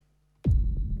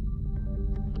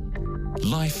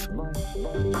Life,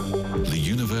 the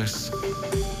universe,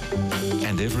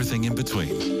 and everything in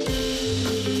between.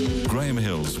 Graham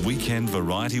Hill's Weekend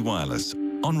Variety Wireless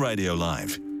on Radio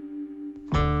Live.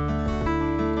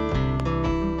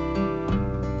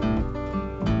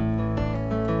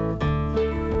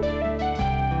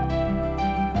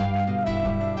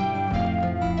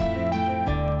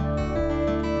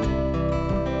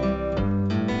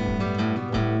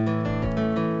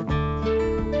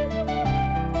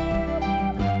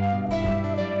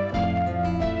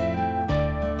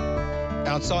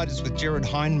 Outsiders with Gerard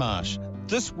Hindmarsh.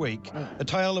 This week, a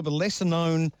tale of a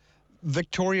lesser-known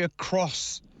Victoria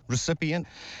Cross recipient.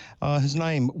 His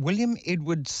name, William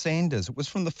Edward Sanders. It was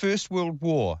from the First World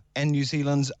War and New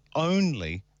Zealand's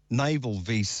only naval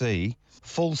VC,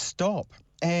 full stop.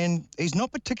 And he's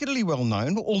not particularly well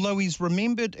known, although he's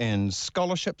remembered in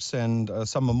scholarships and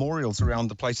some memorials around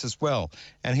the place as well.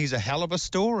 And he's a hell of a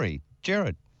story.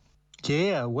 Gerard.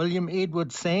 Yeah, William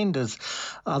Edward Sanders,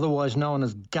 otherwise known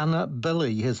as Gunner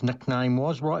Billy, his nickname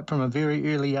was, right from a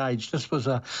very early age. This was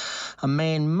a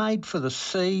man made for the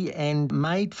sea and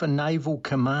made for naval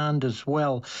command as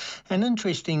well. And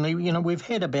interestingly, we've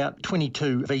had about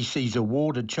 22 VCs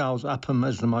awarded. Charles Upham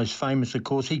is the most famous, of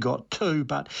course. He got 2,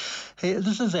 but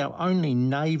this is our only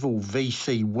naval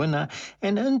VC winner.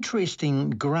 And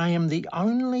interesting, Graham, the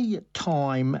only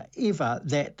time ever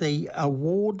that the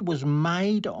award was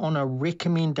made on a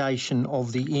recommendation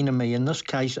of the enemy, in this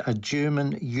case a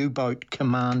German U-boat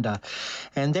commander,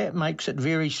 and that makes it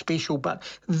very special, but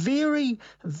very,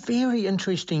 very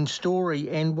interesting story,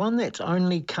 and one that's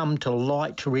only come to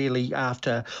light really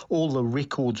after all the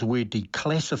records were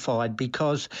declassified,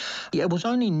 because it was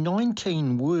only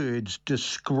 19 words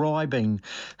describing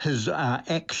his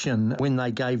action when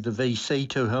they gave the VC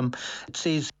to him. It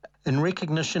says, in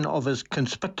recognition of his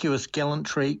conspicuous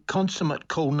gallantry, consummate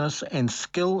coolness, and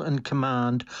skill in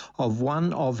command of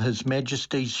one of His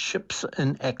Majesty's ships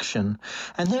in action.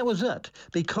 And that was it,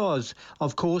 because,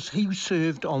 of course, he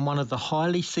served on one of the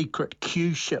highly secret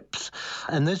Q ships,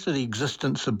 and this is the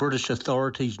existence the British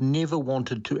authorities never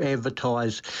wanted to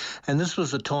advertise. And this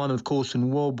was a time, of course,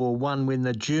 in World War I when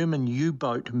the German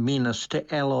U-boat menace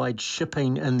to Allied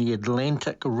shipping in the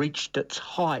Atlantic reached its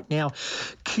height. Now,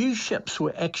 Q ships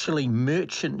were actually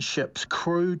merchant ships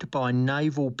crewed by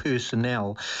naval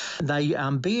personnel. They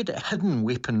bared hidden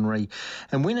weaponry,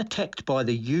 and when attacked by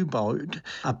the U-boat,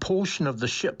 a portion of the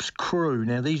ship's crew,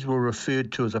 now these were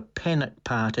referred to as a panic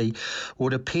party,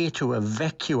 would appear to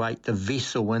evacuate the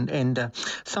vessel, and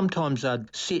sometimes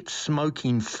they'd set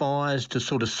smoking fires to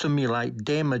sort of simulate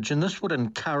damage, and this would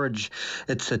encourage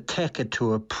its attacker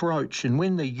to approach. And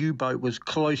when the U-boat was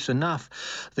close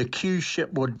enough, the Q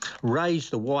ship would raise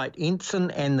the white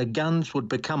ensign, and the guns would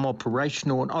become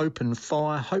operational and open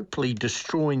fire, hopefully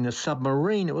destroying the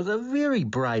submarine. It was a very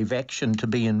brave action to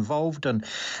be involved in,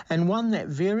 and one that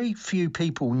very few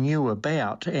people knew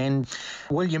about. And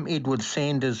William Edward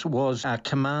Sanders was a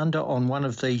commander on one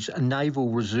of these Naval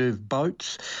Reserve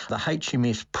boats, the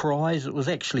HMS Prize. It was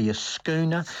actually a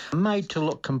schooner made to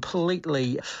look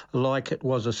completely like it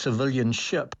was a civilian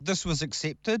ship. This was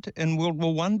accepted in World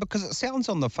War I because it sounds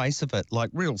on the face of it like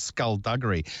real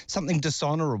skullduggery, something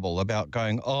dishonourable about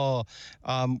going,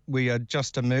 we are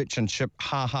just a merchant ship,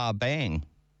 ha ha bang.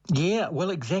 Yeah,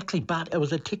 well, exactly, but it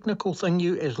was a technical thing.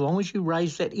 As long as you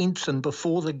raised that ensign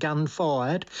before the gun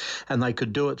fired, and they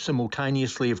could do it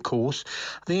simultaneously, of course,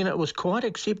 then it was quite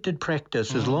accepted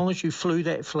practice. As long as you flew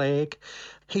that flag.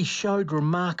 He showed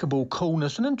remarkable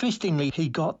coolness, and interestingly, he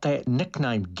got that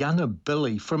nickname Gunner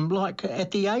Billy from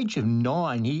at the age of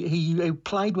 9. He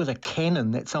played with a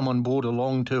cannon that someone brought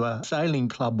along to a sailing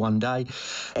club one day.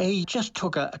 He just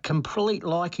took a complete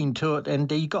liking to it,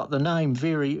 and he got the name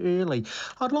very early.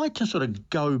 I'd like to sort of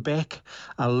go back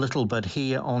a little bit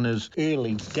here on his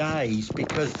early days,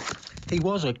 because he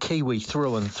was a Kiwi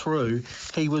through and through.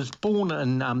 He was born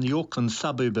in the Auckland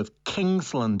suburb of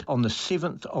Kingsland on the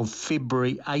 7th of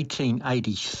February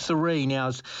 1883.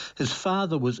 Now, his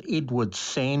father was Edward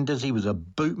Sanders. He was a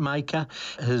bootmaker.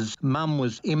 His mum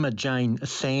was Emma Jane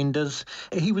Sanders.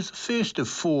 He was the first of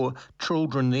 4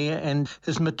 children there, and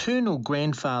his maternal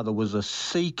grandfather was a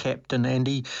sea captain, and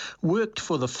he worked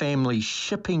for the family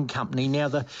shipping company. Now,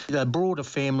 the broader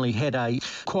family had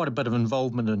quite a bit of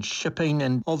involvement in shipping,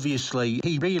 and obviously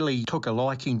he really took a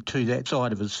liking to that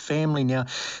side of his family. Now,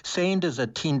 Sanders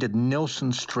attended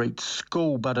Nelson Street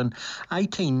School, but in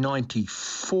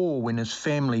 1894, when his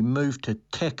family moved to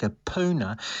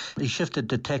Takapuna, he shifted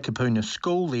to Takapuna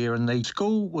School there, and the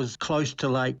school was close to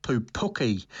Lake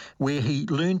Pupuki, where he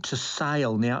learned to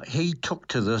sail. Now, he took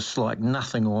to this like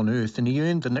nothing on earth, and he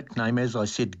earned the nickname, as I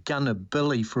said, Gunner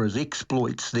Billy, for his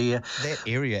exploits there. That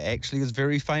area actually is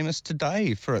very famous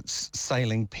today for its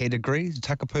sailing pedigree,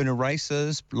 Takapuna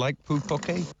races, Lake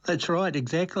Pupuki. That's right,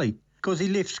 exactly. Because he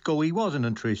left school, he wasn't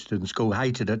interested in school,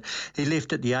 hated it. He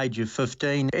left at the age of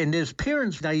 15, and his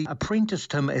parents, they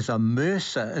apprenticed him as a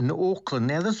mercer in Auckland.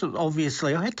 Now, this was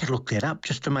obviously, I had to look that up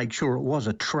just to make sure it was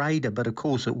a trader, but of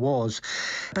course it was.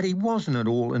 But he wasn't at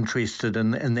all interested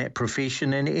in that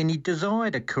profession, and he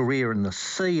desired a career in the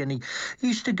sea, and he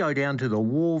used to go down to the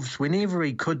wharves whenever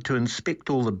he could to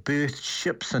inspect all the berthed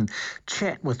ships and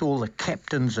chat with all the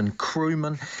captains and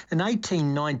crewmen. In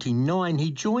 1899,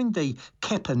 he joined the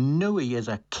Kappa Nui as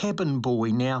a cabin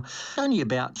boy. Now, only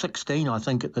about 16, I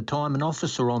think, at the time, an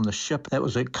officer on the ship, that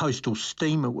was a coastal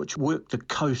steamer which worked the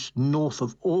coast north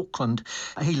of Auckland.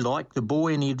 He liked the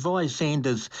boy, and he advised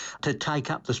Sanders to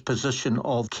take up this position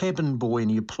of cabin boy,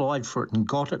 and he applied for it and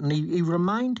got it, and he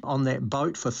remained on that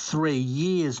boat for 3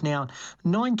 years. Now,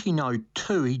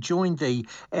 1902, he joined the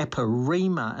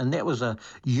Aparima, and that was a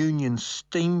Union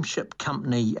Steamship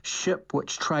Company ship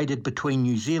which traded between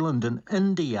New Zealand and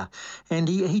India, and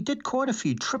he did quite a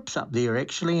few trips up there,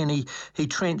 actually, and he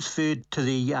transferred to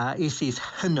the SS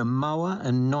Hinamoa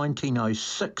in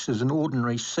 1906 as an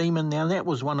ordinary seaman. Now, that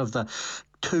was one of the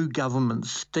 2 government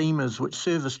steamers which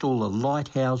serviced all the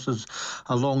lighthouses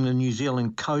along the New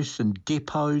Zealand coast and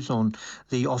depots on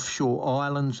the offshore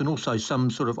islands, and also some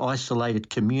sort of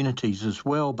isolated communities as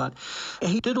well. But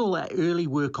he did all that early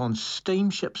work on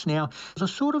steamships. Now, it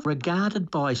was sort of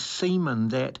regarded by seamen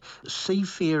that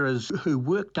seafarers who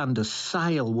worked under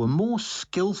sail were more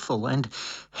skillful, and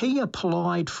he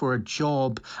applied for a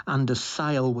job under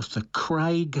sail with the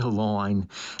Craig Line.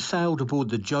 Sailed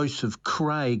aboard the Joseph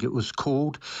Craig, it was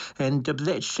called, and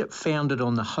that ship foundered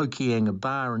on the Hokianga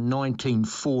Bar in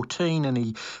 1914, and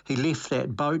he left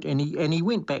that boat, and he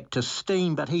went back to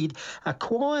steam, but he'd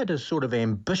acquired a sort of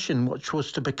ambition which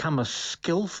was to become a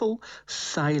skillful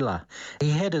sailor. He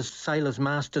had his sailor's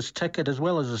master's ticket as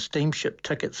well as a steamship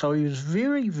ticket, so he was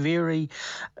very, very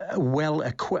well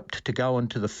equipped to go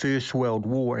into the First World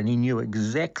War, and he knew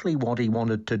exactly what he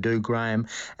wanted to do, Graham,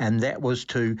 and that was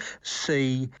to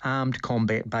see armed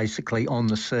combat basically on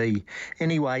the sea.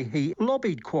 Anyway, he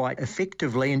lobbied quite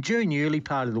effectively, and during the early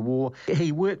part of the war,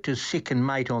 he worked as second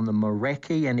mate on the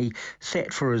Meraki, and he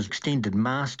sat for his extended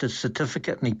master's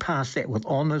certificate, and he passed that with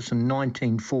honours in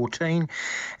 1914,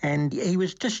 and he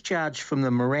was discharged from the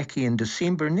Meraki in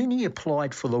December, and then he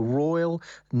applied for the Royal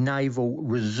Naval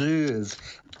Reserve.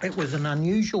 It was an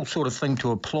unusual sort of thing to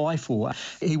apply for.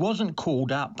 He wasn't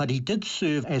called up, but he did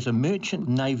serve as a merchant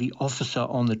navy officer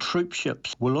on the troop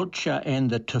ships Walucha and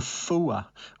the Tafua,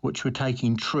 which were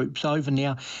taking troops over.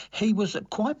 Now, he was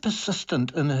quite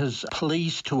persistent in his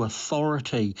pleas to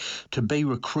authority to be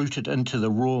recruited into the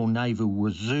Royal Naval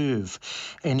Reserve,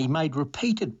 and he made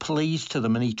repeated pleas to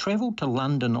them, and he travelled to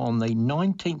London on the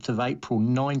 19th of April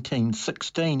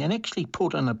 1916 and actually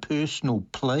put in a personal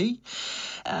plea.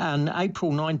 In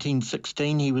April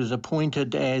 1916, he was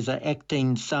appointed as an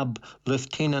acting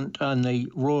sub-lieutenant in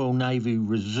the Royal Navy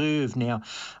Reserve. Now,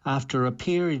 after a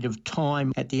period of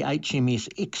time at the HMS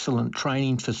Excellent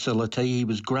Training Facility, he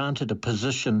was granted a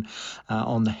position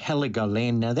on the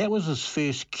Heligoland. Now, that was his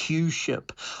first Q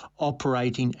ship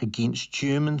operating against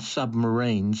German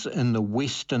submarines in the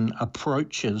western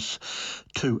approaches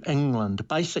to England,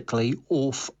 basically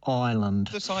off island.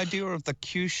 This idea of the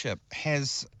Q ship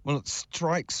has, well, it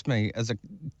strikes me as a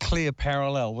clear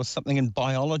parallel with something in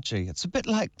biology. It's a bit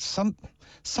like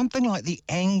something like the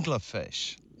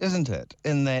anglerfish, isn't it?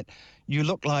 In that you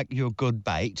look like you're good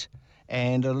bait,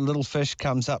 and a little fish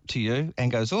comes up to you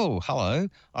and goes, "Oh, hello,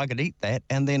 I could eat that,"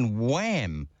 and then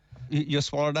wham, you're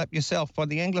swallowed up yourself by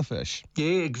the anglerfish.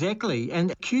 Yeah, exactly.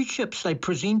 And Q-ships, they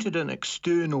presented an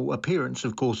external appearance,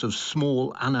 of course, of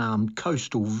small, unarmed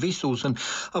coastal vessels. And,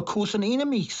 of course, an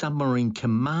enemy submarine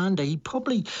commander, he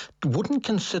probably wouldn't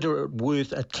consider it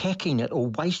worth attacking it or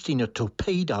wasting a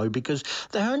torpedo, because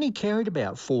they only carried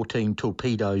about 14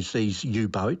 torpedoes, these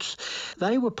U-boats.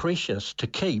 They were precious to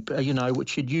keep,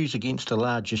 which you'd use against a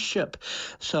larger ship.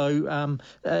 So,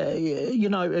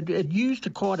 it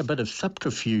used quite a bit of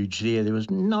subterfuge there. There was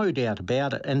no doubt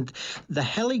about it. And the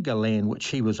Heligoland, which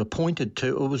he was appointed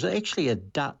to, it was actually a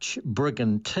Dutch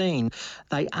brigantine.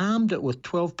 They armed it with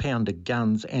 12-pounder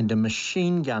guns and a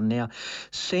machine gun. Now,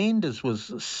 Sanders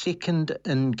was second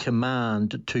in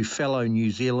command to fellow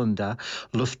New Zealander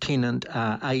Lieutenant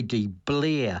A.D.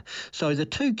 Blair. So the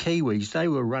two Kiwis, they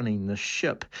were running the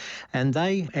ship, and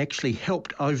they actually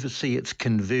helped oversee its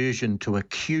conversion to a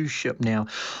Q ship. Now,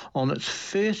 on its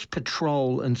first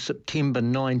patrol in September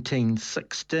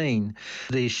 1916,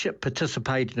 the ship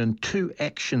participated in 2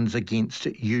 actions against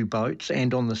U-boats,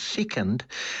 and on the second,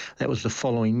 that was the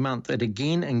following month, it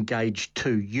again engaged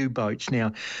 2 U-boats.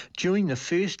 Now, during the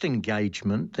first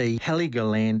engagement, the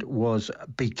Heligoland was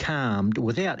becalmed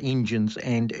without engines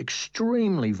and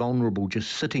extremely vulnerable,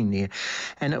 just sitting there,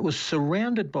 and it was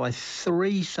surrounded by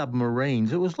 3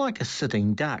 submarines. It was like a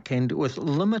sitting duck, and with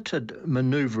limited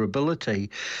manoeuvrability,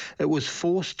 it was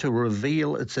forced to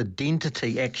reveal its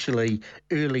identity actually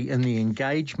early in the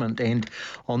engagement, and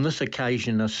on this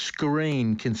occasion a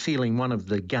screen concealing one of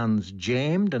the guns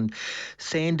jammed, and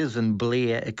Sanders and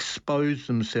Blair exposed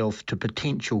themselves to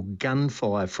potential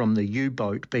gunfire from the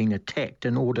U-boat being attacked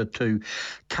in order to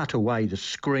cut away the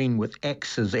screen with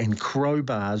axes and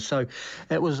crowbars. So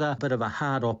it was a bit of a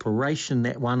hard operation,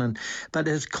 that one, but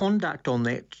his conduct on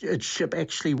that ship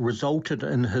actually resulted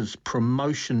in his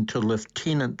promotion to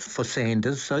lieutenant for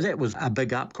Sanders, so that was a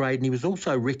big upgrade, and he was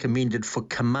also recommended for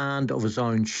command of his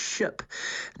own ship.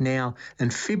 Now, in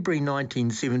February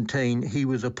 1917, he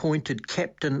was appointed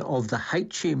captain of the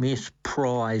HMS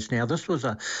Prize. Now, this was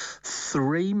a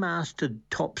 3-masted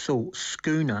topsail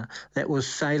schooner that was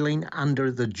sailing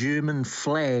under the German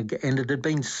flag, and it had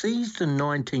been seized in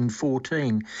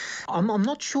 1914. I'm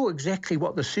not sure exactly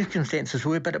what the circumstances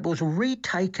were, but it was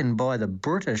retaken by the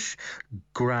British,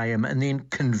 Graham, and then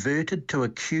converted to a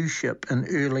Q ship in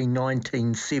early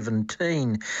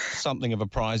 1917. Something of a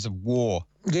prize of war.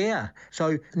 Yeah,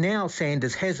 so now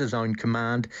Sanders has his own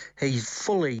command. He's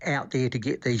fully out there to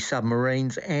get these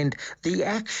submarines, and the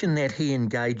action that he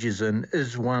engages in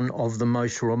is one of the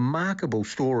most remarkable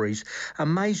stories.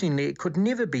 Amazingly, it could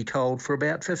never be told for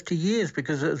about 50 years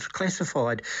because it was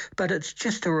classified, but it's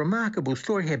just a remarkable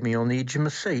story. Had me on the edge of my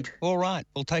seat. All right,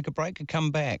 we'll take a break and come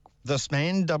back. This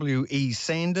man, W.E.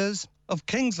 Sanders of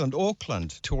Kingsland,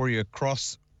 Auckland, Victoria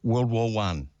Cross, World War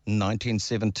I.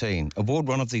 1917, aboard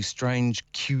one of these strange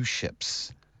Q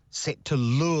ships set to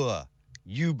lure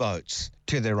U-boats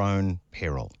to their own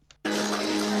peril.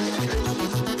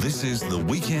 This is the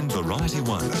Weekend Variety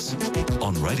Wireless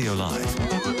on Radio Live.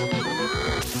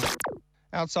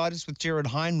 Outsiders with Gerard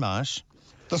Hindmarsh.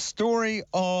 The story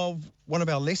of one of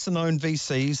our lesser-known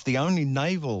VCs, the only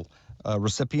naval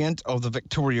recipient of the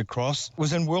Victoria Cross,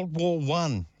 was in World War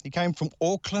I. He came from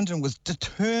Auckland and was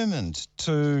determined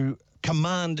to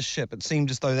command a ship. It seemed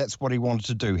as though that's what he wanted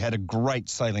to do. Had a great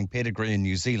sailing pedigree in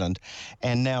New Zealand,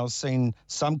 and now seen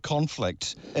some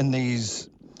conflict in these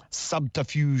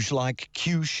subterfuge-like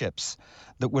Q ships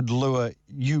that would lure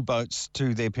U-boats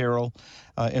to their peril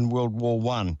in World War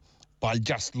I by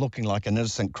just looking like an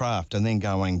innocent craft and then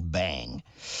going bang.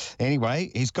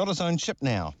 Anyway, he's got his own ship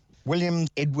now. William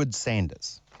Edward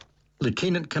Sanders.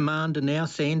 Lieutenant Commander now,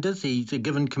 Sanders. He's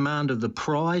given command of the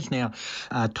prize, now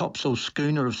a topsail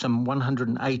schooner of some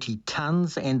 180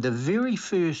 tonnes, and the very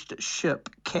first ship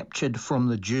captured from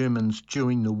the Germans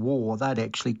during the war. They'd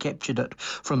actually captured it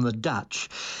from the Dutch.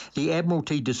 The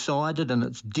Admiralty decided in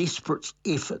its desperate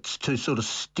efforts to sort of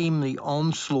stem the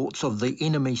onslaughts of the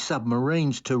enemy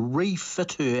submarines to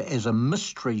refit her as a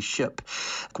mystery ship,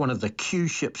 one of the Q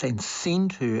ships, and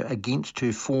send her against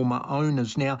her former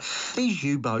owners. Now, these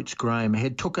U-boats, Graham,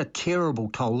 had took a terrible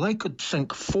toll. They could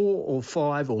sink 4 or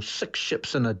 5 or 6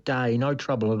 ships in a day, no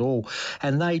trouble at all,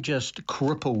 and they just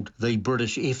crippled the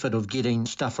British effort of getting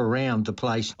stuff around the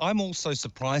place. I'm also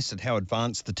surprised at how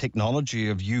advanced the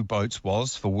technology of U-boats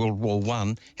was for World War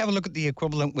I. Have a look at the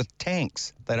equivalent with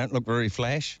tanks. They don't look very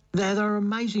flash. They're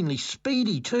amazingly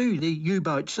speedy too, the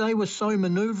U-boats. They were so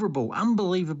manoeuvrable,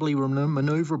 unbelievably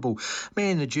manoeuvrable.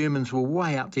 Man, the Germans were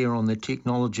way up there on the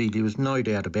technology. There was no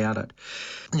doubt about it.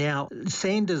 Now,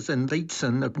 Sanders and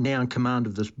Lietzen are now in command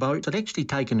of this boat. They'd actually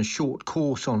taken a short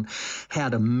course on how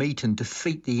to meet and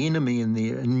defeat the enemy in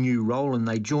their new role, and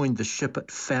they joined the ship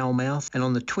at Falmouth. And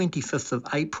on the 25th of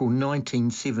April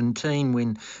 1917,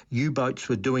 when U-boats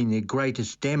were doing their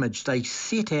greatest damage, they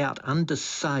set out under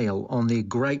sail on their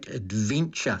great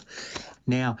adventure.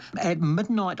 Now, at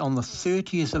midnight on the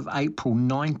 30th of April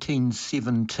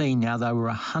 1917, now they were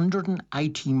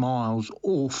 180 miles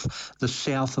off the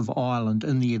south of Ireland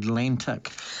in the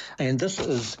Atlantic. And this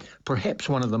is perhaps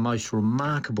one of the most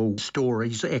remarkable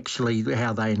stories, actually,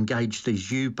 how they engaged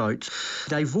these U-boats.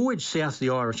 They voyaged south the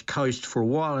Irish coast for a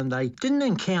while and they didn't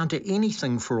encounter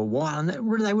anything for a while, and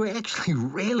they were actually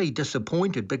really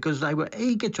disappointed because they were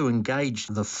eager to engage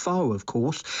the foe, of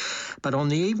course. But on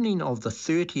the evening of the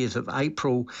 30th of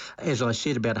April, as I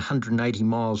said, about 180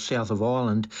 miles south of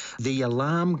Ireland, the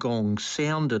alarm gong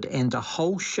sounded and the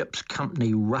whole ship's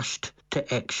company rushed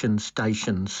to action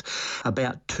stations.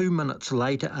 About 2 minutes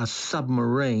later, a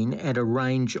submarine at a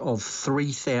range of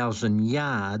 3,000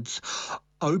 yards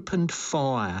opened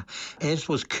fire. As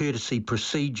was courtesy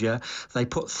procedure, they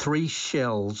put 3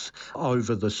 shells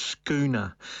over the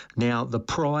schooner. Now, the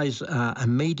prize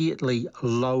immediately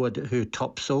lowered her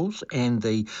topsails, and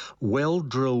the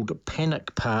well-drilled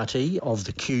panic party of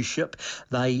the Q-ship,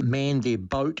 they manned their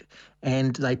boat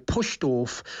and they pushed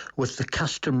off with the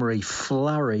customary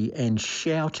flurry and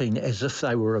shouting as if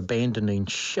they were abandoning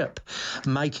ship,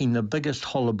 making the biggest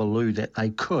hullabaloo that they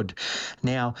could.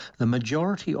 Now, the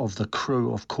majority of the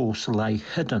crew, of course, lay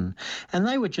hidden, and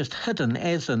they were just hidden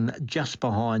as in just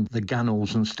behind the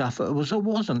gunwales and stuff. It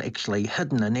wasn't actually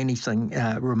hidden in anything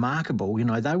remarkable. You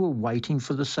know, they were waiting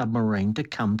for the submarine to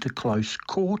come to close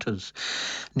quarters.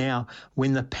 Now,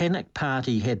 when the panic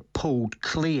party had pulled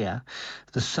clear,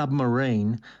 the submarine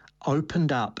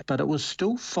opened up, but it was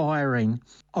still firing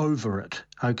over it.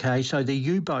 Okay, so the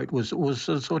U-boat was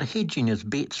sort of hedging his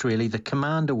bets, really. The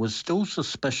commander was still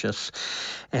suspicious,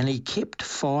 and he kept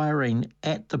firing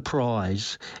at the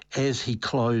prize as he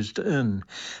closed in.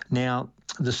 Now,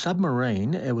 the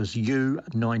submarine, it was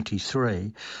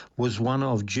U-93, was one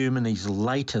of Germany's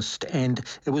latest, and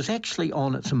it was actually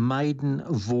on its maiden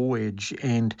voyage.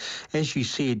 And as you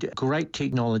said, great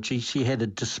technology. She had a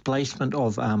displacement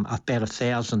of about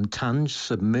 1,000 tons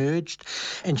submerged,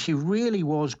 and she really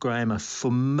was, Graham, a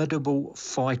formidable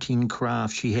fighting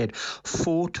craft. She had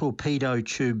 4 torpedo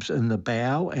tubes in the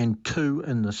bow and 2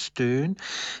 in the stern.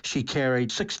 She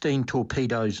carried 16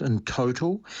 torpedoes in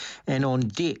total, and on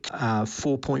deck,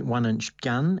 4.1-inch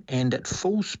gun, and at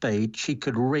full speed she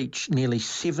could reach nearly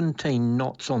 17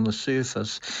 knots on the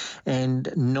surface and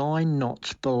 9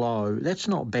 knots below. That's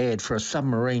not bad for a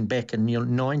submarine back in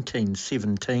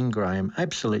 1917, Graham.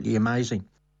 Absolutely amazing.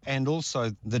 And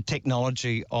also the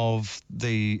technology of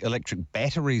the electric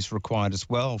batteries required as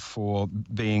well for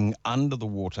being under the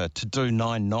water to do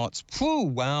 9 knots. Whew,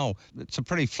 wow, it's a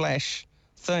pretty flash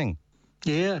thing.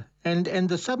 Yeah, and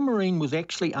the submarine was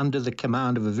actually under the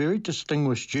command of a very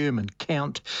distinguished German,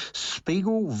 Count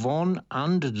Spiegel von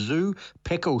und zu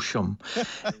Peckelschum.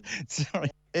 Sorry,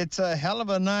 it's a hell of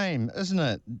a name, isn't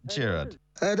it, Gerard?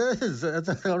 It is.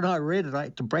 When I read it, I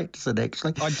had to practice it,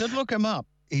 actually. I did look him up.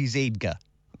 He's Edgar.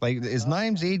 His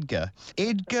name's Edgar.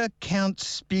 Edgar Count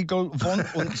Spiegel von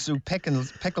und zu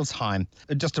Peckelsheim.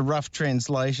 Just a rough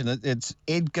translation. It's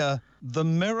Edgar, the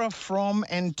mirror from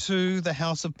and to the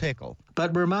House of Peckle.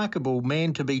 But remarkable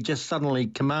man to be just suddenly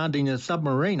commanding a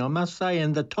submarine, I must say,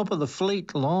 and the top of the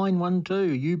fleet, Line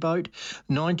 1-2, U-boat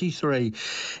 93.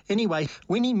 Anyway,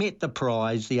 when he met the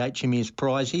prize, the HMS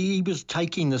Prize, he was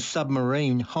taking the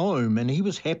submarine home, and he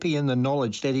was happy in the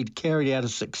knowledge that he'd carried out a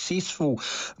successful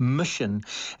mission,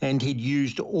 and he'd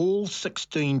used all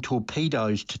 16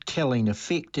 torpedoes to telling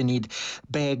effect, and he'd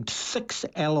bagged 6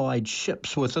 Allied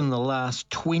ships within the last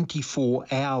 24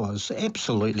 hours.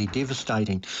 Absolutely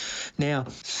devastating. Now,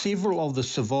 several of the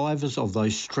survivors of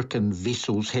those stricken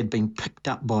vessels had been picked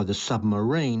up by the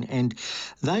submarine, and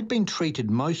they'd been treated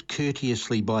most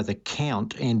courteously by the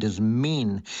Count and his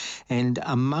men, and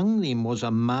among them was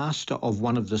a master of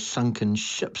one of the sunken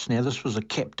ships. Now, this was a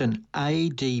Captain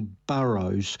A.D.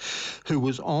 Burrows, who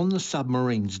was on the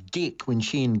submarine's deck when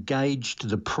she engaged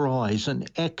the prize in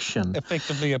action.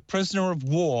 Effectively a prisoner of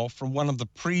war from one of the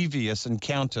previous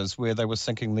encounters where they were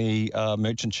sinking the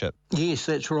merchant ship. Yes,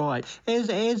 that's right.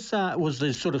 As was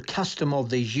the sort of custom of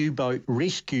these U-boat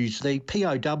rescues, the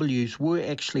POWs were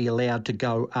actually allowed to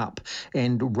go up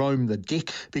and roam the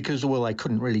deck because, well, they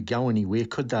couldn't really go anywhere,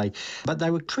 could they? But they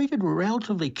were treated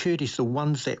relatively courteous, the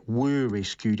ones that were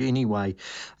rescued anyway.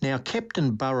 Now,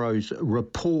 Captain Burrows'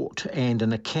 report and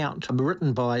an account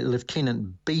written by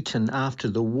Lieutenant Beaton after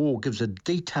the war gives a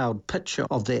detailed picture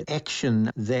of that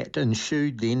action that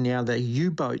ensued then. Now, the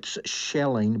U-boats its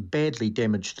shelling badly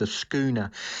damaged the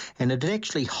schooner, and it had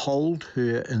actually holed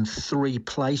her in 3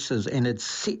 places and had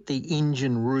set the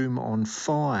engine room on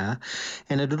fire,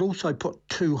 and it had also put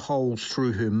 2 holes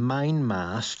through her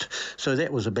mainmast, so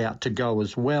that was about to go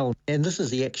as well. And this is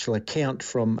the actual account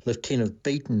from Lieutenant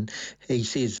Beaton. He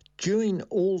says, during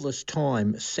all this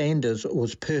time, Sanders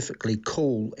was perfectly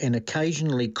cool and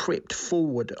occasionally crept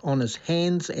forward on his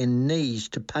hands and knees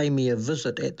to pay me a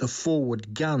visit at the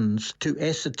forward guns to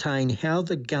ascertain how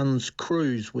the guns'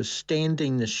 crews were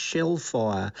standing the shell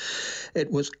fire.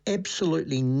 It was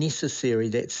absolutely necessary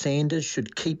that Sanders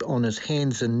should keep on his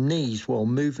hands and knees while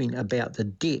moving about the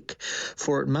deck,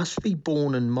 for it must be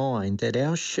borne in mind that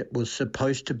our ship was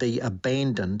supposed to be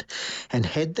abandoned, and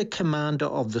had the commander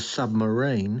of the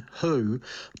submarine, who,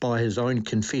 by his own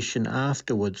confession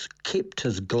afterwards, kept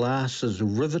his glasses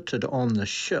riveted on the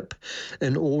ship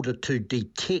in order to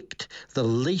detect the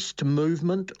least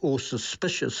movement or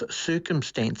suspicious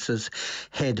circumstances,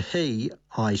 had he,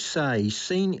 I say,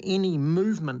 seen any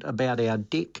movement about our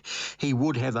deck, he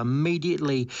would have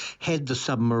immediately had the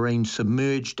submarine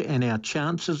submerged, and our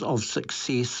chances of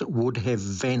success would have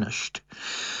vanished.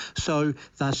 So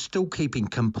they're still keeping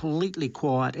completely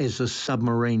quiet as the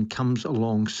submarine comes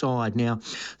alongside. Now,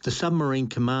 the submarine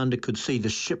commander could see the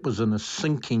ship was in a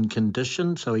sinking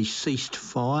condition, so he ceased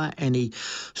fire and he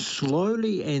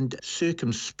slowly and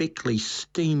circumspectly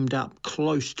steamed up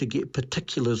close to get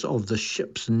particulars of the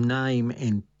ship's name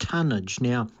and tonnage.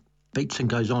 Now, Beatson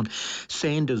goes on,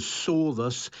 Sanders saw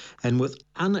this, and with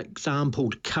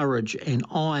unexampled courage and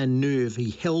iron nerve, he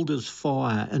held his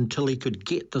fire until he could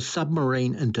get the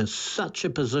submarine into such a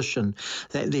position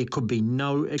that there could be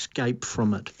no escape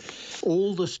from it.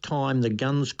 All this time, the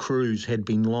guns' crews had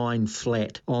been lying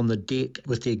flat on the deck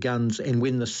with their guns, and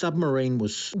when the submarine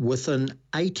was within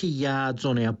 80 yards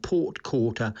on our port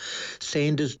quarter,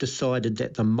 Sanders decided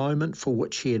that the moment for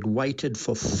which he had waited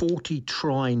for 40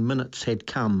 trying minutes had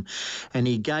come, and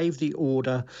he gave the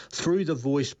order through the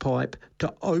voice pipe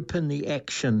to open the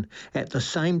action, at the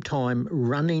same time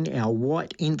running our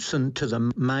white ensign to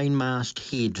the mainmast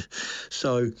head.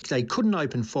 So they couldn't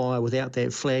open fire without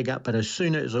that flag up, but as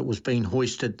soon as it was being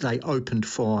hoisted, they opened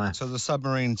fire. So the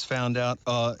submarines found out,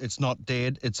 it's not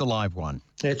dead, it's a live one.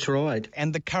 That's right.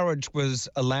 And the courage was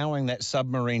allowing that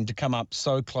submarine to come up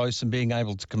so close and being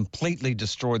able to completely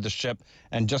destroy the ship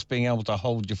and just being able to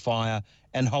hold your fire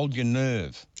and hold your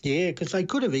nerve. Yeah, because they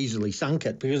could have easily sunk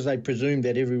it because they presumed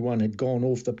that everyone had gone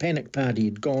off, the panic party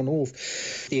had gone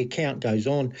off. The account goes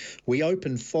on. We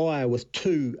opened fire with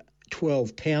 2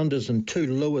 12-pounders and 2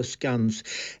 Lewis guns.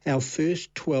 Our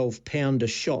first 12-pounder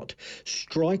shot,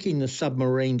 striking the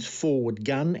submarine's forward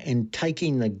gun and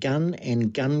taking the gun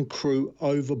and gun crew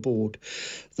overboard.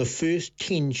 The first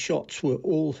 10 shots were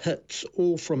all hits,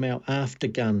 all from our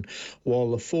aftergun,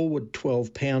 while the forward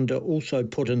 12-pounder also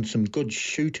put in some good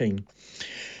shooting.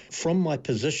 From my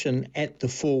position at the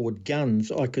forward guns,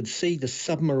 I could see the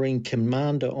submarine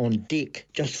commander on deck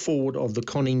just forward of the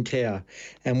conning tower,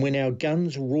 and when our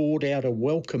guns roared out a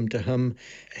welcome to him,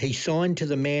 he signed to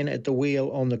the man at the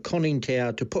wheel on the conning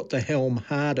tower to put the helm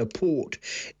hard a port,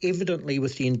 evidently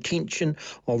with the intention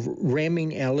of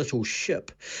ramming our little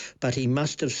ship, but he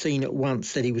must have seen at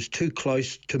once that he was too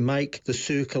close to make the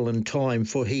circle in time,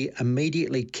 for he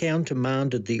immediately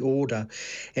countermanded the order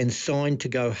and signed to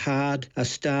go hard a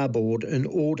starboard in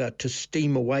order to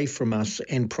steam away from us,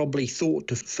 and probably thought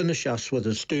to finish us with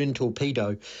a stern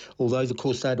torpedo, although of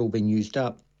course they'd all been used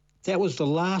up. That was the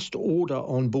last order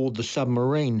on board the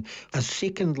submarine. A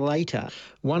second later,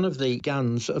 one of the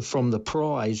guns from the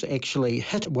prize actually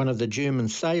hit one of the German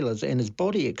sailors and his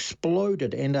body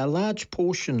exploded, and a large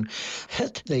portion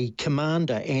hit the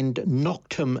commander and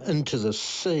knocked him into the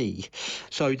sea.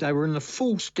 So they were in the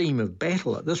full steam of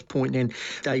battle at this point, and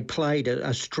they played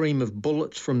a stream of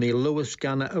bullets from their Lewis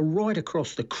gun right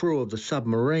across the crew of the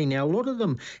submarine. Now, a lot of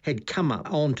them had come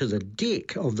up onto the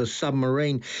deck of the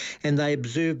submarine, and they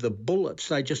observed the bullets.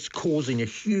 They just causing a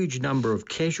huge number of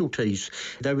casualties.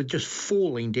 They were just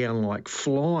falling down like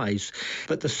flies.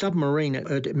 But the submarine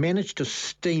had managed to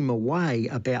steam away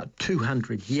about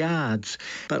 200 yards.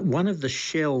 But one of the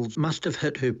shells must have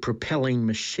hit her propelling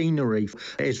machinery,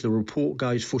 as the report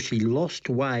goes, for she lost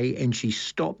way and she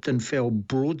stopped and fell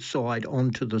broadside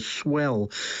onto the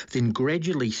swell, then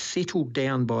gradually settled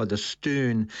down by the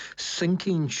stern,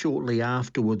 sinking shortly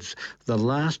afterwards, the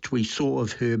last we saw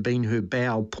of her being her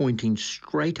bow pointing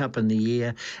straight up in the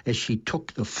air as she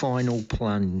took the final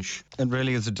plunge. It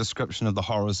really is a description of the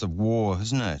horrors of war,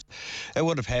 isn't it? It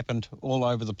would have happened all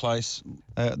over the place.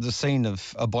 The scene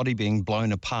of a body being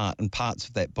blown apart and parts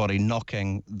of that body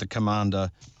knocking the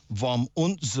commander vom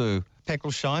und zu.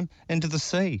 Peckelsheim into the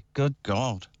sea. Good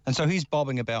God. And so he's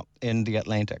bobbing about in the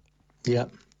Atlantic. Yeah.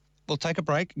 We'll take a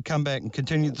break and come back and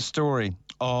continue the story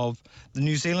of the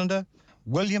New Zealander,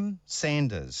 William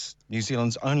Sanders, New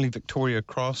Zealand's only Victoria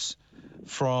Cross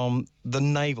from the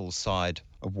naval side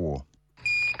of war.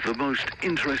 The most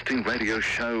interesting radio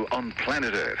show on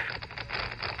planet Earth.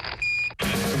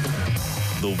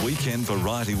 The Weekend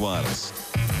Variety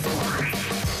Wireless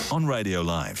on Radio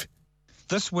Live.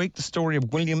 This week, the story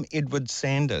of William Edward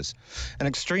Sanders, an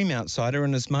extreme outsider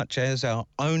in as much as our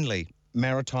only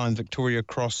Maritime Victoria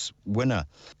Cross winner.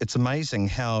 It's amazing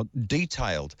how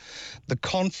detailed the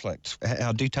conflict,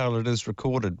 how detailed it is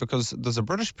recorded, because there's a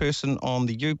British person on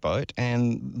the U-boat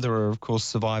and there are, of course,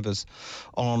 survivors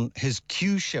on his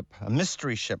Q ship, a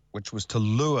mystery ship, which was to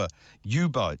lure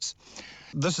U-boats.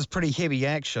 This is pretty heavy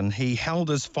action. He held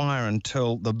his fire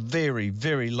until the very,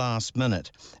 very last minute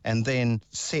and then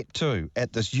set to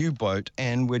at this U-boat,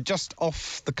 and we're just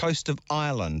off the coast of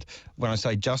Ireland. When I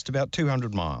say just, about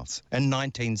 200 miles in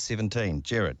 1917.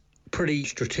 Jared. Pretty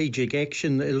strategic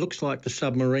action. It looks like the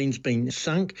submarine's been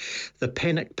sunk. The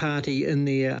panic party in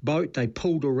their boat, they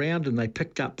pulled around and they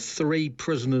picked up 3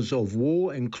 prisoners of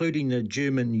war, including the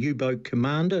German U-boat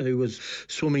commander who was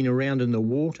swimming around in the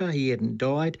water. He hadn't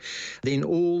died. Then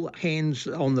all hands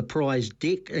on the prize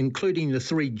deck, including the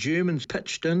 3 Germans,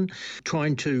 pitched in,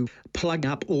 trying to plug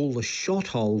up all the shot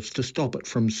holes to stop it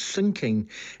from sinking.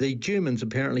 The Germans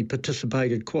apparently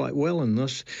participated quite well in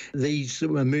this. These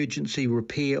emergency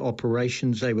repair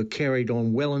operations, they were carried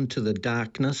on well into the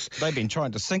darkness. They've been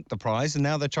trying to sink the prize and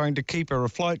now they're trying to keep her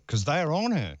afloat because they're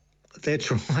on her.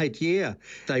 That's right, yeah.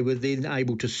 They were then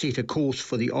able to set a course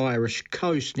for the Irish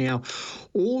coast. Now,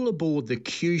 all aboard the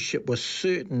Q ship were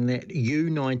certain that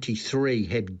U-93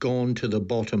 had gone to the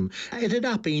bottom. It had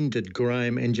upended,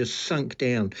 Graham, and just sunk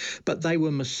down. But they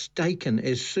were mistaken.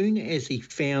 As soon as he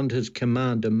found his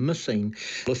commander missing,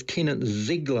 Lieutenant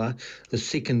Ziegler, the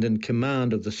second in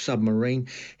command of the submarine,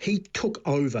 he took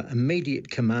over immediate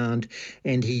command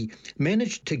and he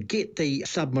managed to get the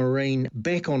submarine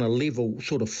back on a level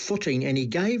sort of footing, and he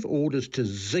gave orders to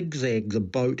zigzag the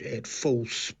boat at full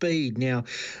speed. Now,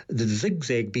 the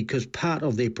zigzag because part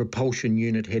of their propulsion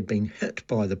unit had been hit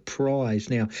by the prize.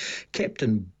 Now,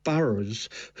 Captain Burrows,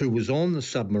 who was on the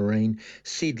submarine,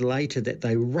 said later that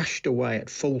they rushed away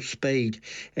at full speed,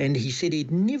 and he said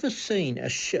he'd never seen a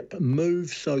ship move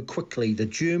so quickly. The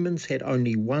Germans had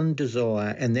only one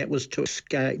desire, and that was to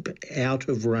escape out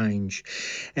of range,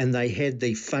 and they had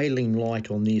the failing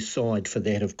light on their side for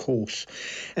that, of course.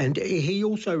 And he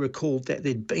also recalled that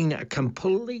there'd been a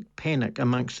complete panic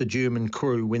amongst the German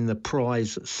crew when the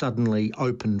prize suddenly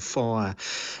opened fire.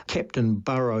 Captain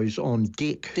Burrows on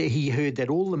deck, he heard that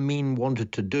all the men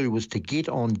wanted to do was to get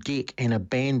on deck and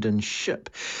abandon ship,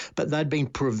 but they'd been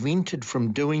prevented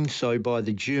from doing so by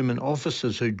the German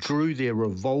officers who drew their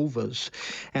revolvers,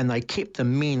 and they kept the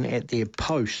men at their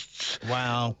posts.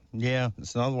 Wow, yeah,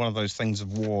 it's another one of those things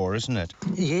of war, isn't it?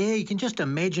 Yeah, you can just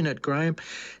imagine it, Graham.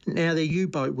 Now, the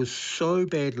U-boat was so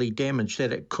badly damaged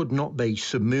that it could not be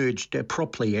submerged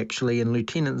properly, actually, and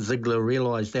Lieutenant Ziegler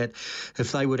realised that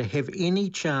if they were to have any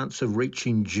chance of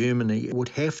reaching Germany, it would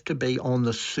have to be on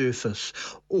the surface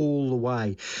all the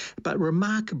way. But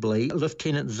remarkably,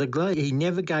 Lieutenant Ziegler, he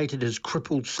navigated his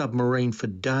crippled submarine for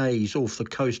days off the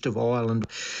coast of Ireland,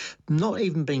 not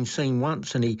even been seen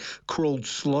once, and he crawled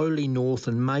slowly north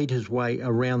and made his way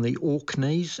around the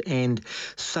Orkneys and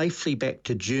safely back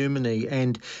to Germany.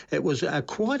 And it was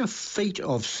quite a feat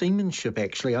of seamanship,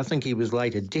 actually. I think he was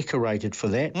later decorated for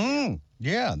that.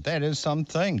 Yeah, that is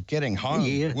something. Getting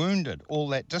home, wounded, all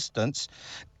that distance.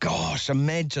 Gosh,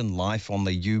 imagine life on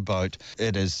the U-boat.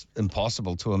 It is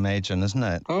impossible to imagine, isn't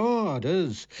it? Oh, it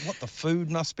is. What the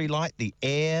food must be like, the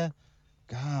air.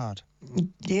 God.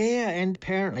 Yeah, and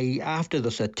apparently after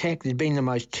this attack, there'd been the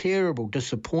most terrible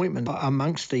disappointment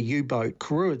amongst the U-boat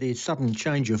crew. Their sudden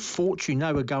change of fortune.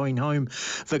 They were going home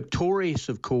victorious,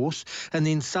 of course, and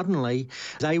then suddenly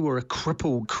they were a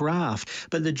crippled craft.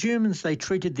 But the Germans, they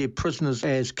treated their prisoners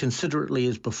as considerately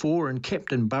as before, and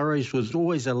Captain Burrows was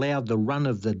always allowed the run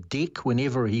of the deck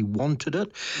whenever he wanted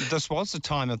it. This was the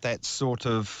time of that sort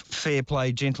of fair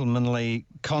play, gentlemanly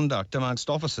conduct amongst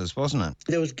officers, wasn't it?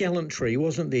 There was gallantry,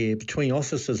 wasn't there, between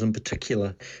officers in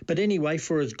particular. But anyway,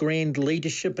 for his grand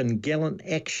leadership and gallant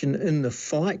action in the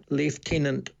fight,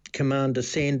 Lieutenant Commander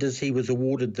Sanders, he was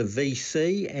awarded the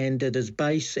VC, and at his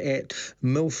base at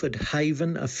Milford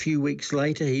Haven a few weeks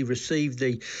later, he received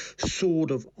the Sword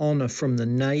of Honour from the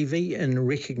Navy in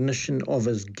recognition of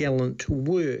his gallant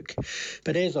work.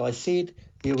 But as I said,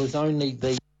 there was only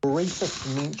the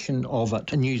Briefest mention of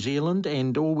it in New Zealand,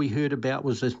 and all we heard about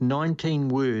was this 19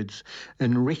 words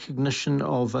in recognition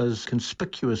of his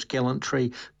conspicuous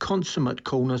gallantry, consummate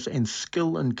coolness and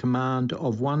skill in command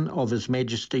of one of His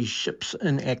Majesty's ships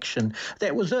in action.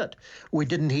 That was it. We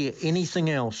didn't hear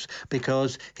anything else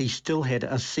because he still had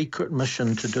a secret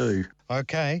mission to do.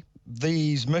 Okay,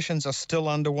 these missions are still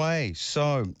underway.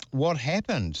 So what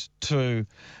happened to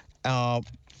our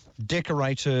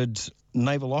decorated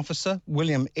naval officer,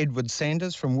 William Edward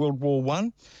Sanders from World War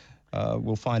I?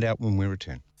 We'll find out when we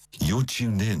return. You're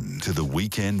tuned in to the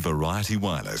Weekend Variety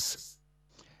Wireless.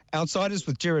 Outsiders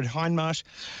with Gerard Hindmarsh,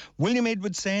 William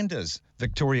Edward Sanders,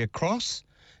 Victoria Cross,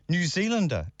 New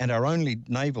Zealander, and our only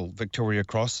naval Victoria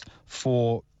Cross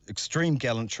for extreme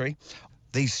gallantry.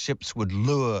 These ships would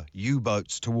lure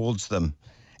U-boats towards them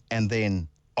and then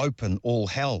open all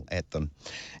hell at them.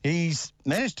 He's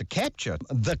managed to capture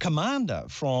the commander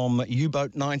from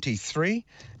U-boat 93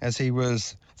 as he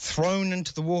was thrown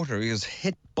into the water. He was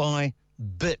hit by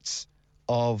bits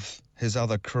of his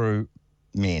other crew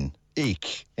men.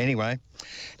 Eek. Anyway,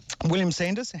 William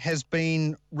Sanders has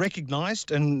been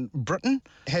recognised in Britain.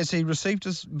 Has he received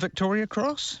his Victoria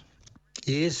Cross?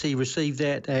 Yes, he received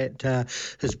that at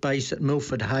his base at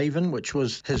Milford Haven, which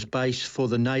was his base for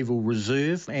the Naval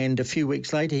Reserve, and a few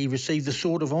weeks later he received the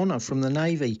Sword of Honour from the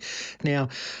Navy. Now,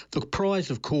 the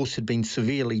prize, of course, had been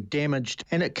severely damaged,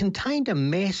 and it contained a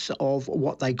mass of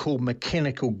what they called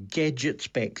mechanical gadgets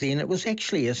back then. It was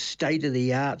actually a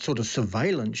state-of-the-art sort of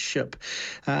surveillance ship,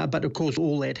 but of course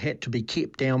all that had to be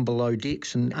kept down below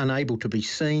decks and unable to be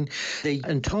seen. The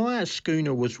entire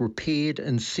schooner was repaired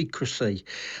in secrecy.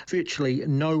 Virtually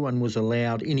no one was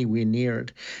allowed anywhere near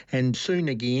it, and soon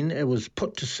again it was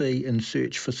put to sea in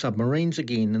search for submarines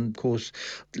again, and of course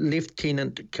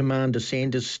Lieutenant Commander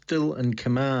Sanders still in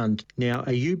command. Now,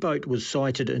 a U-boat was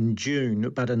sighted in June,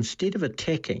 but instead of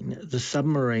attacking, the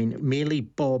submarine merely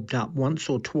bobbed up once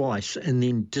or twice and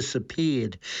then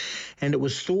disappeared, and it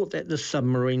was thought that the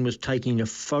submarine was taking a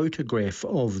photograph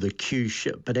of the Q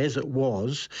ship, but as it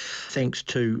was, thanks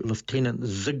to Lieutenant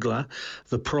Ziegler,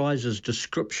 the prize's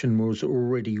description was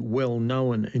already well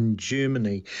known in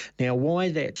Germany. Now, why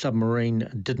that submarine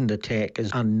didn't attack is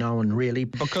unknown, really.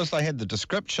 Because they had the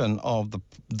description of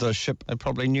the ship, they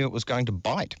probably knew it was going to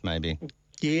bite, maybe.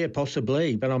 Yeah,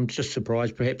 possibly, but I'm just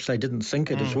surprised perhaps they didn't sink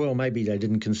it as well. Maybe they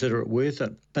didn't consider it worth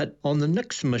it. But on the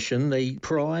Nix mission, the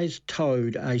prize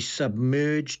towed a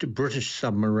submerged British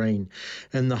submarine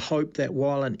in the hope that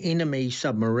while an enemy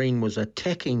submarine was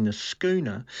attacking the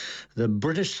schooner, the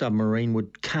British submarine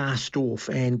would cast off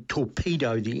and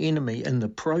torpedo the enemy in the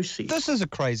process. This is a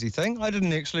crazy thing. I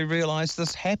didn't actually realise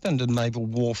this happened in naval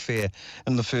warfare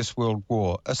in the First World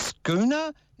War. A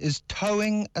schooner is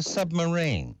towing a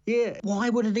submarine. Yeah, why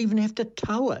would it even have to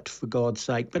tow it, for God's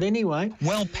sake? But anyway.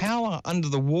 Well, power under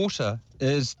the water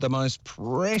is the most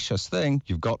precious thing.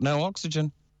 You've got no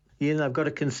oxygen. Yeah, they've got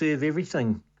to conserve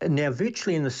everything. Now,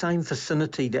 virtually in the same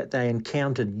vicinity that they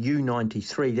encountered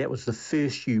U-93, that was the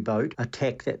first U-boat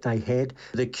attack that they had,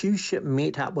 the Q ship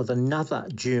met up with another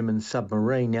German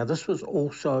submarine. Now, this was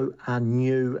also a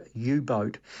new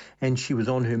U-boat, and she was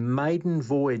on her maiden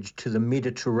voyage to the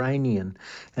Mediterranean.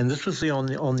 And this was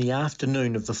on the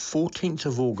afternoon of the 14th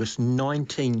of August,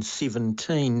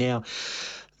 1917. Now,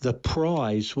 the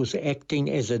prize was acting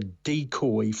as a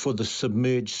decoy for the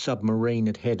submerged submarine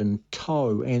it had in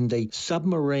tow, and the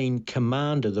submarine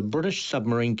commander, the British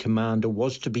submarine commander,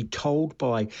 was to be told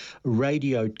by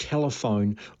radio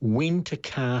telephone when to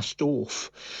cast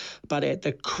off. But at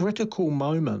the critical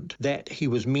moment that he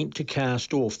was meant to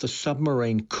cast off, the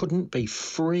submarine couldn't be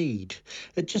freed.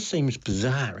 It just seems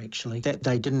bizarre, actually, that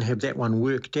they didn't have that one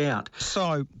worked out.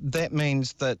 So that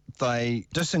means that they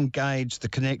disengaged the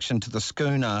connection to the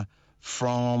schooner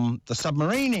from the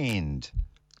submarine end.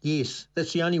 Yes,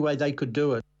 that's the only way they could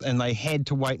do it. And they had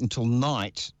to wait until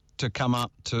night to come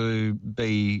up to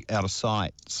be out of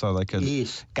sight so they could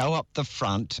go up the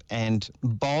front. And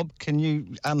Bob, can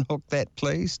you unhook that,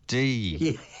 please?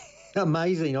 Yeah.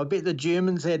 Amazing. I bet the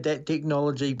Germans had that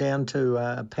technology down to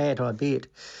a pat, I bet.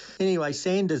 Anyway,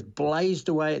 Sanders blazed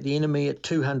away at the enemy at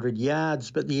 200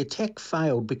 yards, but the attack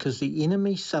failed because the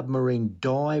enemy submarine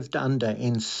dived under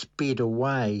and sped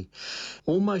away.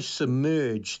 Almost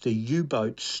submerged, the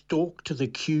U-boat stalked the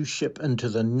Q ship into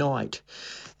the night,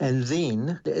 and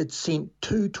then it sent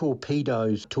 2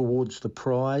 torpedoes towards the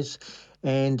prize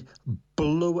and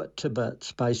blew it to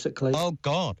bits, basically. Oh,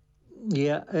 God.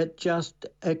 Yeah, it just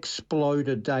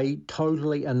exploded. They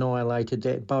totally annihilated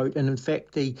that boat. And in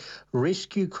fact, the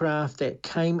rescue craft that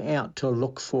came out to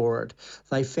look for it,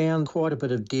 they found quite a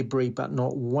bit of debris, but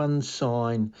not one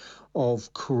sign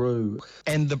of crew.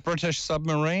 And the British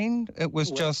submarine, it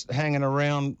was just hanging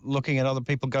around looking at other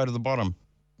people go to the bottom.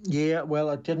 Yeah,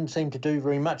 well, it didn't seem to do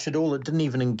very much at all. It didn't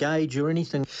even engage or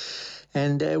anything.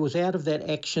 And it was out of that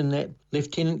action that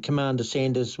Lieutenant Commander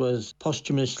Sanders was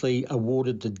posthumously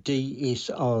awarded the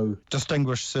DSO.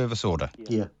 Distinguished Service Order.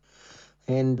 Yeah.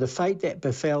 And the fate that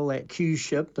befell that Q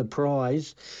ship, the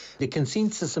prize, the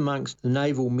consensus amongst the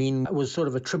naval men was sort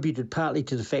of attributed partly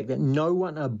to the fact that no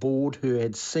one aboard who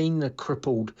had seen the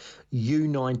crippled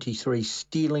U-93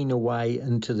 stealing away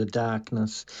into the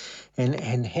darkness.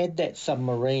 And had that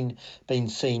submarine been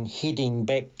seen heading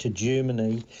back to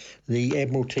Germany, the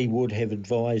Admiralty would have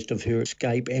advised of her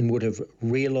escape and would have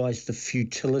realised the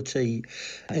futility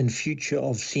in future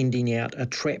of sending out a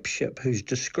trap ship whose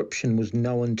description was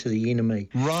known to the enemy.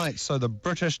 Right, so the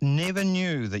British never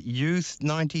knew that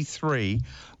U-93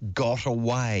 got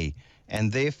away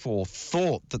and therefore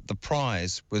thought that the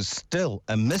prize was still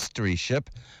a mystery ship,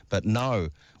 but no,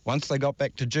 once they got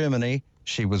back to Germany,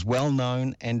 she was well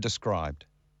known and described.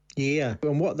 Yeah,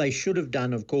 and what they should have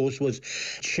done, of course, was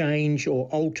change or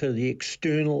alter the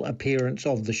external appearance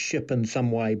of the ship in some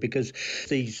way, because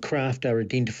these craft are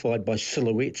identified by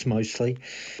silhouettes mostly.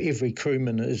 Every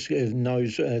crewman knows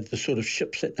the sort of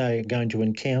ships that they are going to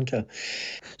encounter.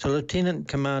 So Lieutenant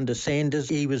Commander Sanders,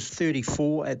 he was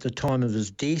 34 at the time of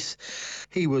his death.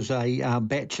 He was a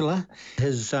bachelor.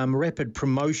 His rapid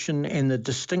promotion and the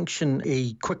distinction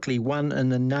he quickly won in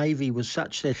the Navy was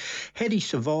such that had he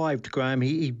survived, Graham,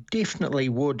 he definitely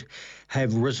would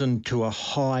have risen to a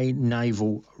high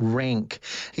naval rank.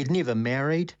 He'd never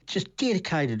married, just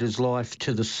dedicated his life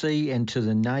to the sea and to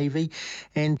the Navy,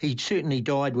 and he certainly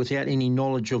died without any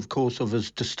knowledge, of course, of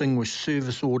his Distinguished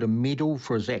Service Order medal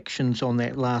for his actions on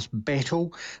that last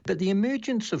battle. But the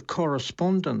emergence of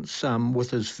correspondence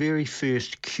with his very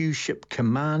first Q-ship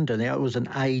commander, now it was an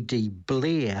A.D.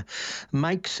 Blair,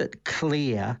 makes it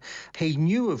clear he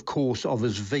knew, of course, of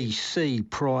his VC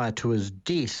prior to his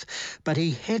death, but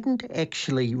he hadn't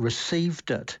actually received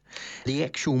it, the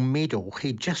actual medal.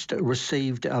 He just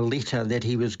received a letter that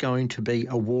he was going to be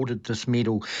awarded this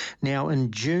medal. Now,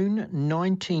 in June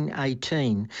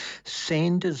 1918,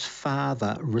 Sanders'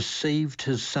 father received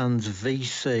his son's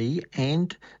VC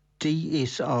and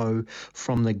DSO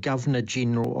from the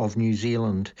Governor-General of New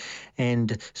Zealand.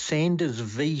 And Sanders'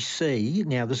 VC,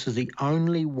 now this is the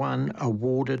only one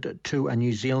awarded to a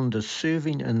New Zealander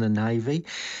serving in the Navy,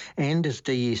 and his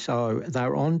DSO,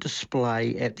 they're on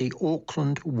display at the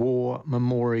Auckland War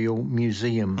Memorial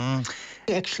Museum.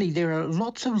 Actually, there are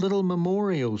lots of little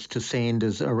memorials to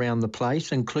Sanders around the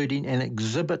place, including an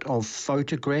exhibit of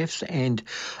photographs and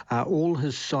all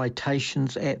his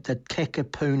citations at the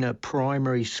Takapuna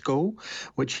Primary School,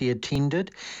 which he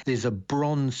attended. There's a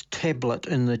bronze tablet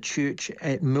in the church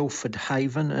at Milford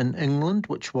Haven in England,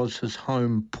 which was his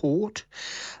home port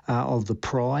of the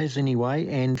prize anyway.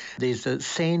 And there's a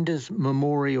Sanders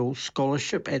Memorial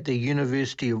Scholarship at the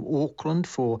University of Auckland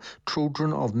for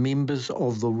children of members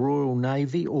of the Royal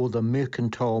Navy or the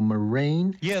Mercantile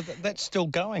Marine. Yeah, that's still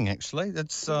going, actually.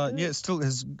 That's it still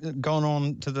has gone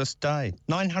on to this day.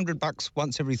 $900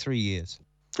 once every 3 years.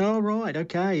 Oh, right,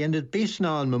 okay. And the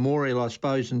best-known memorial, I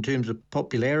suppose, in terms of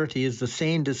popularity is the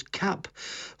Sanders Cup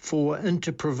for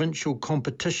interprovincial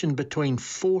competition between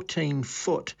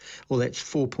 14-foot, or that's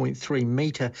 4.3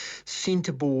 metre,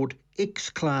 centreboard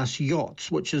X-class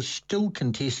yachts, which is still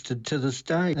contested to this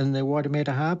day in the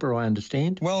Waitemata Harbour, I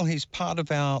understand. Well, he's part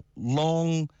of our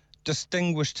long,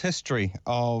 distinguished history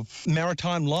of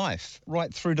maritime life,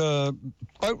 right through to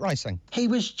boat racing. He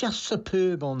was just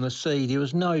superb on the sea. There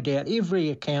was no doubt. Every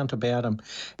account about him,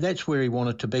 that's where he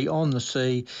wanted to be, on the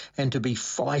sea, and to be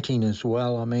fighting as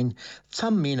well. I mean,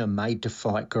 some men are made to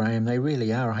fight, Graham. They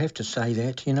really are. I have to say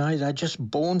that. You know, they're just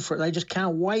born for it. They just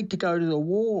can't wait to go to the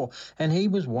war. And he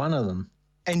was one of them.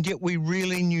 And yet we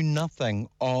really knew nothing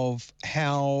of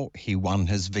how he won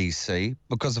his VC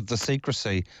because of the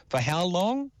secrecy. For how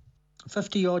long?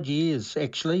 50-odd years,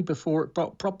 actually, before it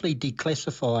properly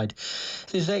declassified.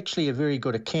 There's actually a very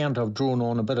good account I've drawn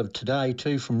on a bit of today,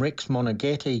 too, from Rex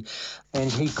Monagatti.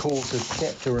 and he calls a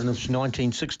chapter in his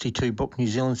 1962 book, New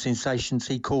Zealand Sensations,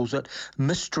 he calls it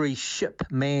Mystery Ship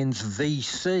Man's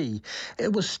VC.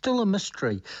 It was still a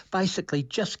mystery, basically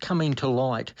just coming to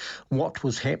light what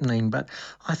was happening, but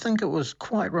I think it was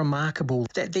quite remarkable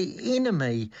that the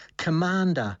enemy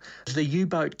commander, the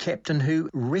U-boat captain who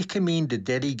recommended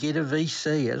that he get a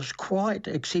VC, it was quite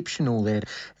exceptional that,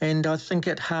 and I think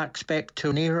it harks back to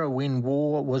an era when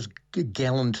war was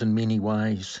gallant in many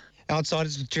ways.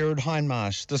 Outsiders with Gerard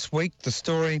Hindmarsh. This week, the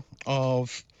story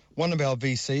of one of our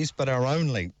VCs, but our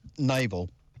only naval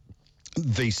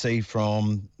VC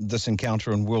from this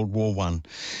encounter in World War I.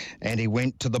 And he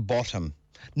went to the bottom,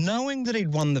 knowing that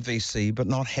he'd won the VC, but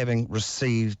not having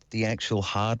received the actual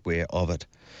hardware of it.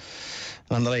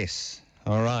 Nonetheless,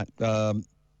 all right.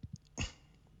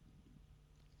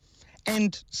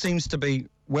 And seems to be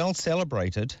well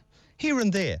celebrated here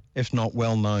and there, if not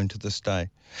well known to this day.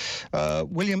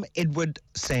 William Edward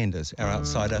Sanders, our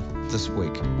outsider this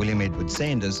week. William Edward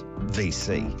Sanders,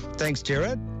 VC. Thanks,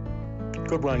 Gerard.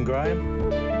 Good one, Graham.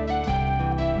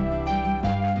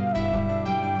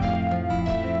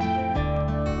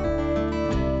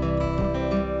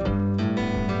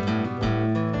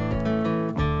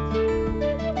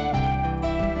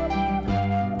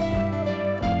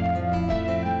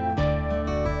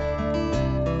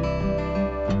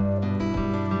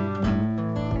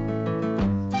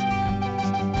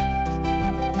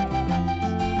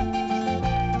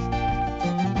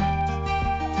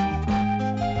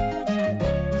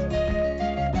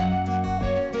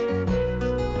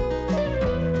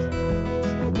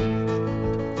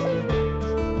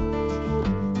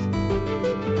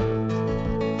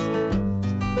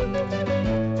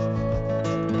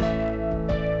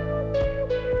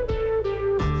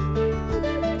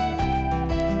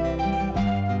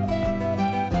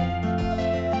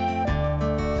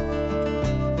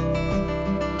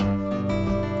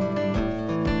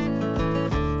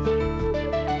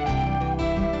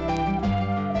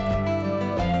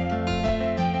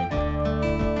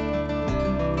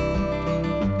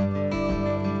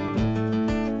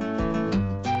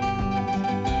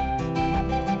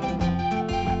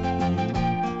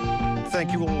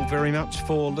 Thank you all very much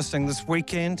for listening this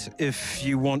weekend. If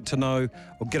you want to know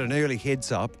or get an early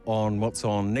heads up on what's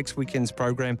on next weekend's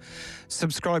program,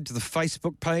 subscribe to the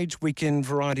Facebook page, Weekend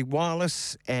Variety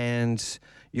Wireless, and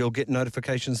you'll get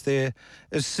notifications there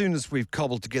as soon as we've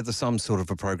cobbled together some sort of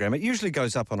a program. It usually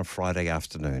goes up on a Friday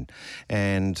afternoon.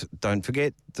 And don't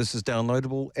forget, this is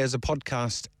downloadable as a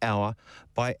podcast hour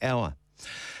by hour.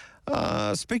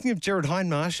 Speaking of Gerard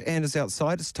Hindmarsh and his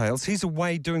Outsiders Tales, he's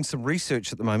away doing some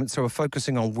research at the moment, so we're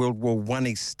focusing on World War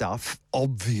I stuff,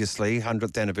 obviously,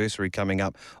 100th anniversary coming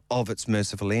up of its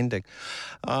merciful ending.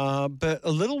 But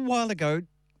a little while ago,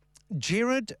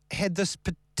 Gerard had this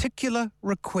particular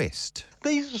request.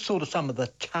 These are sort of some of the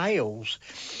tales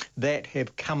that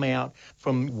have come out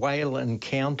from whale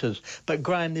encounters. But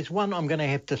Graham, there's one I'm going to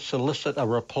have to solicit a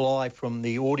reply from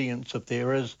the audience if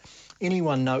there is.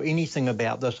 Anyone know anything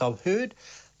about this? I've heard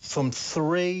from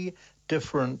 3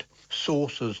 different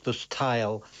sources this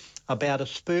tale about a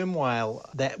sperm whale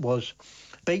that was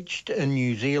beached in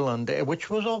New Zealand,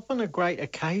 which was often a great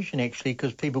occasion actually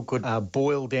because people could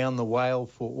boil down the whale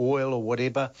for oil or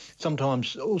whatever.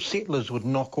 Sometimes settlers would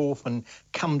knock off and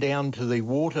come down to the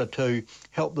water to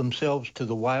help themselves to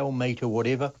the whale meat or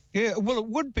whatever. Yeah, well, it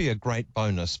would be a great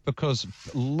bonus because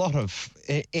a lot of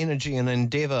energy and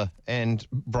endeavour and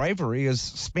bravery is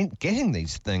spent getting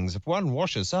these things. If one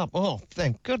washes up, oh,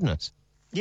 thank goodness.